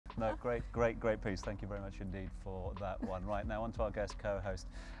No, great piece. Thank you very much indeed for that one. Right, now on to our guest co-host,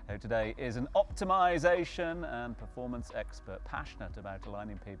 who today is an optimization and performance expert, passionate about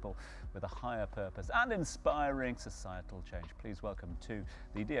aligning people with a higher purpose and inspiring societal change. Please welcome to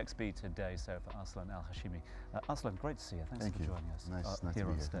the DXB today, so for Arsalan Al Hashimi. Arsalan, great to see you. Thanks for joining us Nice here to be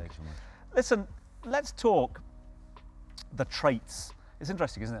on here. stage. Thank you so much. Listen, let's talk the traits. It's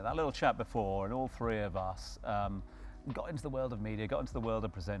interesting, isn't it? That little chat before, and all three of us got into the world of media, got into the world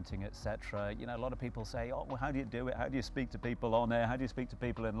of presenting, etc. You know, a lot of people say, oh, well, how do you do it? How do you speak to people on air? How do you speak to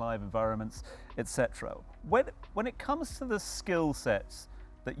people in live environments, etc.? When it comes to the skill sets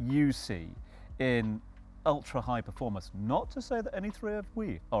that you see in ultra high performance, not to say that any three of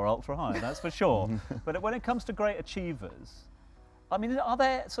we are ultra high, that's for sure, but when it comes to great achievers, I mean, are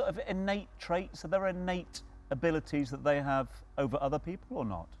there sort of innate traits? Are there innate abilities that they have over other people or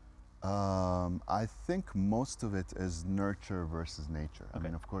not? I think most of it is nurture versus nature. Okay. I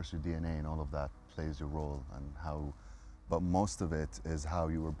mean, of course, your DNA and all of that plays your role, and but most of it is how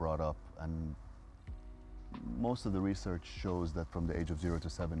you were brought up. And most of the research shows that from the age of 0 to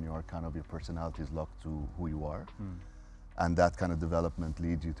 7, your personality is locked to who you are, and that kind of development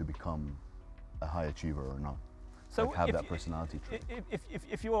leads you to become a high achiever or not. So like have that personality trait.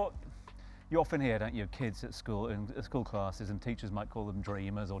 If you often hear, don't you, kids at school, in school classes, and teachers might call them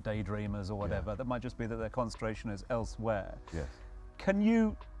dreamers or daydreamers or whatever. That might just be that their concentration is elsewhere. Yes. Can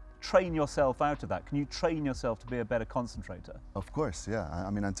you train yourself out of that? Can you train yourself to be a better concentrator? Of course, yeah. I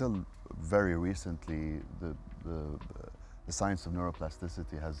mean, until very recently, the science of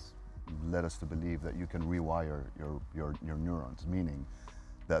neuroplasticity has led us to believe that you can rewire your neurons, meaning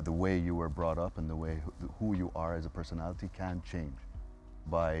that the way you were brought up and the way who you are as a personality can change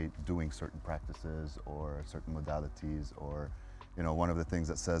by doing certain practices or certain modalities, or, you know, one of the things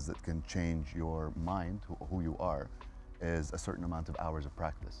that says that can change your mind, who you are, is a certain amount of hours of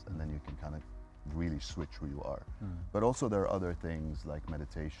practice, and then you can kind of really switch who you are. But also there are other things like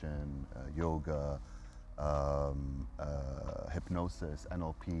meditation, yoga, hypnosis,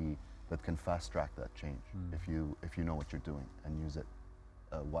 NLP, that can fast track that change if you know what you're doing and use it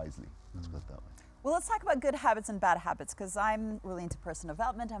wisely. Let's put it that way. Well, let's talk about good habits and bad habits, because I'm really into personal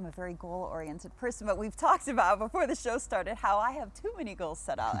development. I'm a very goal-oriented person, but we've talked about before the show started how I have too many goals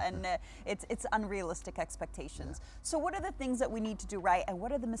set out, and it's unrealistic expectations. Yeah. So what are the things that we need to do right, and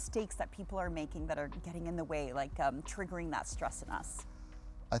what are the mistakes that people are making that are getting in the way, like triggering that stress in us?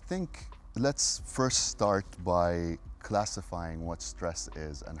 I think let's first start by classifying what stress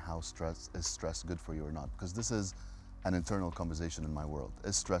is and how is stress good for you or not, because this is an internal conversation in my world.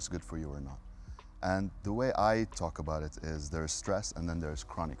 Is stress good for you or not? And the way I talk about it is there's stress and then there's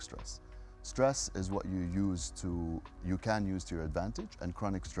chronic stress. Stress is what you can use to your advantage, and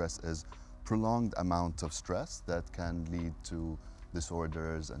chronic stress is prolonged amount of stress that can lead to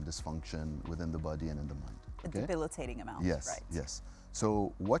disorders and dysfunction within the body and in the mind. A debilitating amount. Yes, right. yes.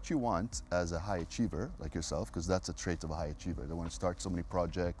 So what you want as a high achiever like yourself, because that's a trait of a high achiever, they want to start so many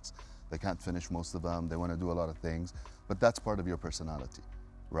projects, they can't finish most of them, they want to do a lot of things, but that's part of your personality.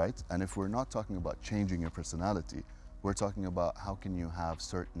 Right? And if we're not talking about changing your personality, we're talking about how can you have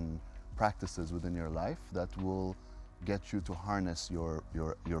certain practices within your life that will get you to harness your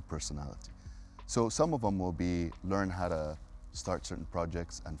personality. So some of them will be learn how to start certain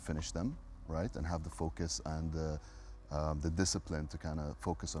projects and finish them, right? And have the focus and the discipline to kind of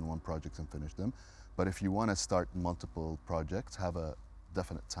focus on one project and finish them. But if you want to start multiple projects, have a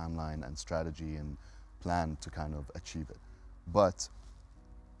definite timeline and strategy and plan to kind of achieve it. But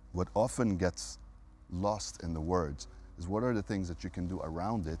what often gets lost in the words is what are the things that you can do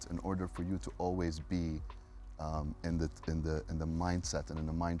around it in order for you to always be in the mindset and in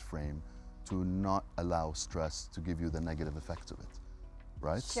the mind frame to not allow stress to give you the negative effects of it,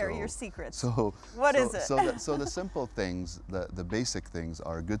 right? Share your secrets. So what is it? So the simple things, the basic things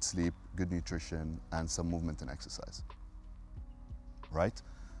are good sleep, good nutrition, and some movement and exercise, right?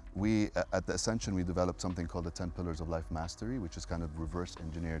 We, at the Ascension, we developed something called the 10 Pillars of Life Mastery, which is kind of reverse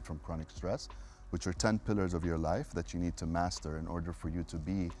engineered from chronic stress, which are 10 pillars of your life that you need to master in order for you to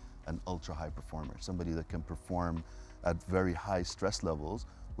be an ultra high performer, somebody that can perform at very high stress levels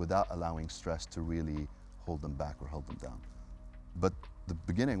without allowing stress to really hold them back or hold them down. But the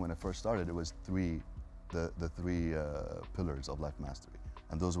beginning, when I first started, it was the three pillars of life mastery.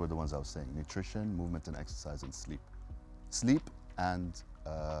 And those were the ones I was saying: nutrition, movement and exercise, and sleep. Sleep and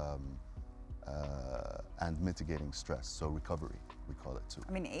mitigating stress, so recovery, we call it too.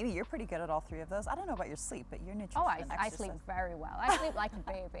 I mean, Amy, you're pretty good at all three of those. I don't know about your sleep, but your nutrition and I exercise. sleep very well. I sleep like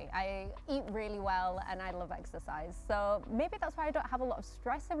a baby. I eat really well and I love exercise. So maybe that's why I don't have a lot of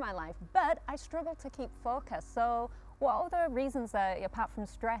stress in my life, but I struggle to keep focus. So What other reasons that, apart from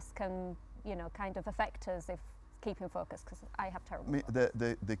stress, can, you know, kind of affect us if keeping focus? Because I have terrible. I mean,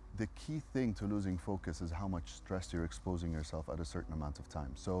 the key thing to losing focus is how much stress you're exposing yourself at a certain amount of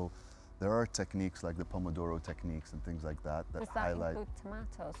time. So there are techniques like the Pomodoro techniques and things like that Does that highlight. include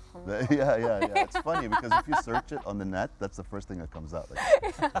tomatoes? Yeah. It's funny because if you search it on the net, that's the first thing that comes out. Like,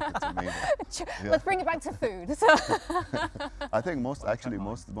 it's amazing. Let's bring it back to food. So I think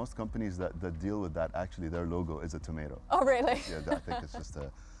most companies that deal with that, actually their logo is a tomato. oh, really? Yeah, I think it's just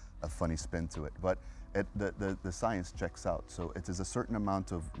a funny spin to it. But the science checks out. So it is a certain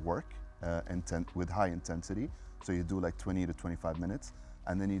amount of work with high intensity. So you do like 20 to 25 minutes,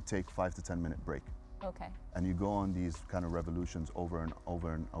 and then you take 5 to 10 minute break. Okay. And you go on these kind of revolutions over and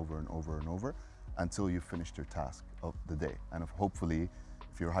over and over and over and over until you've finished your task of the day. And hopefully,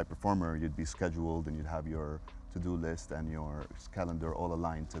 if you're a high performer, you'd be scheduled and you'd have your to-do list and your calendar all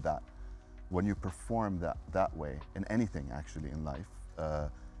aligned to that. When you perform that way, in anything actually in life,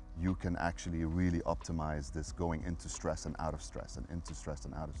 you can actually really optimize this going into stress and out of stress and into stress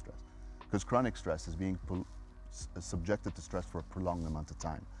and out of stress. Because chronic stress is being subjected to stress for a prolonged amount of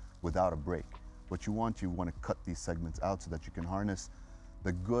time without a break. What you want to cut these segments out so that you can harness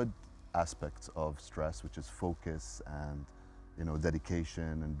the good aspects of stress, which is focus and, you know,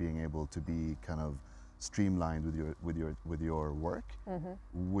 dedication and being able to be kind of streamlined with your work,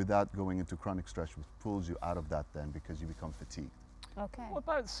 without going into chronic stress, which pulls you out of that then because you become fatigued. Okay. What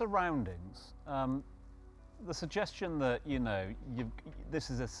about surroundings? The suggestion that, you know, this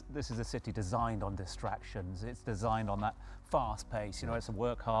is a city designed on distractions. It's designed on that fast pace. You know, it's a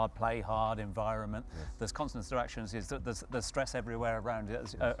work hard, play hard environment. Yes. There's constant distractions. There's stress everywhere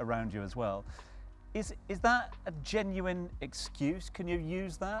around you as well. Is that a genuine excuse? Can you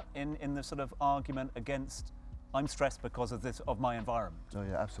use that in the sort of argument against I'm stressed because of my environment? Oh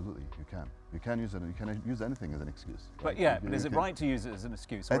yeah, absolutely. You can. You can use it. You can use anything as an excuse. But yeah, but is it right to use it as an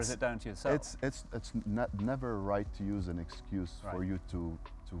excuse, or is it down to yourself? It's never right to use an excuse for you to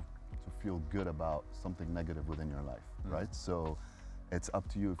feel good about something negative within your life, right? So it's up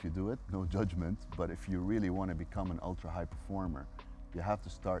to you if you do it. No judgment. But if you really want to become an ultra high performer, you have to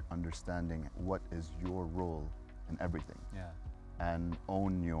start understanding what is your role in everything. Yeah. And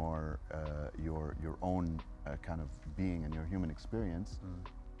own your own kind of being and your human experience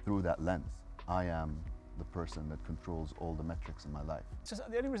through that lens. I am the person that controls all the metrics in my life. Just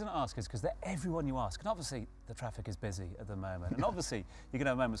the only reason I ask is because everyone you ask, and obviously the traffic is busy at the moment, and obviously you can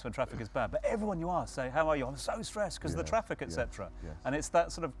have moments when traffic is bad, but everyone you ask say, how are you? I'm so stressed because of the traffic, etc. Yes. And it's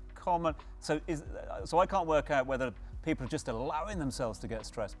that sort of common, so I can't work out whether people are just allowing themselves to get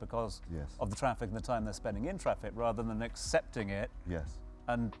stressed because of the traffic and the time they're spending in traffic, rather than accepting it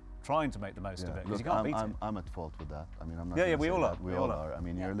and trying to make the most of it, because you can't beat it. I'm at fault with that. I mean, I'm not. Yeah, we all are. We all are. I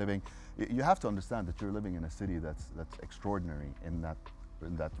mean, you're living. You have to understand that you're living in a city that's extraordinary in that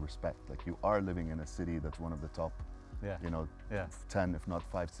respect. Like, you are living in a city that's one of the top, 10 if not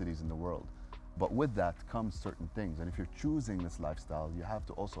 5 cities in the world. But with that comes certain things, and if you're choosing this lifestyle, you have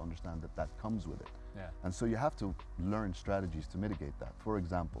to also understand that comes with it. Yeah. And so you have to learn strategies to mitigate that. For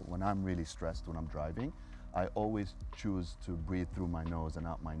example, when I'm really stressed when I'm driving, I always choose to breathe through my nose and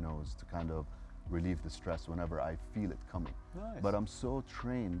out my nose to kind of relieve the stress whenever I feel it coming. Nice. But I'm so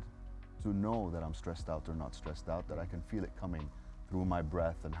trained to know that I'm stressed out or not stressed out that I can feel it coming through my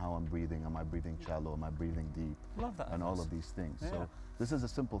breath and how I'm breathing. Am I breathing shallow? Am I breathing deep? Love that. And all of these things. Yeah. So this is a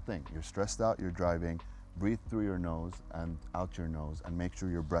simple thing. You're stressed out, you're driving, breathe through your nose and out your nose, and make sure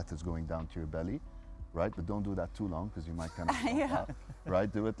your breath is going down to your belly. Right, but don't do that too long because you might kind of fall out. Right,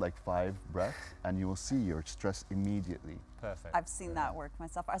 do it like 5 breaths, and you will see your stress immediately. Perfect. I've seen that work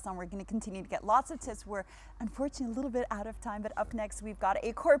myself. Arsalan, we're going to continue to get lots of tips. We're unfortunately a little bit out of time, but up next we've got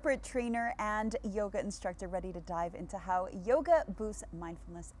a corporate trainer and yoga instructor ready to dive into how yoga boosts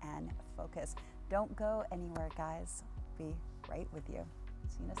mindfulness and focus. Don't go anywhere, guys. Be right with you.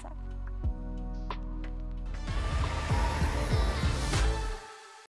 See you in a sec.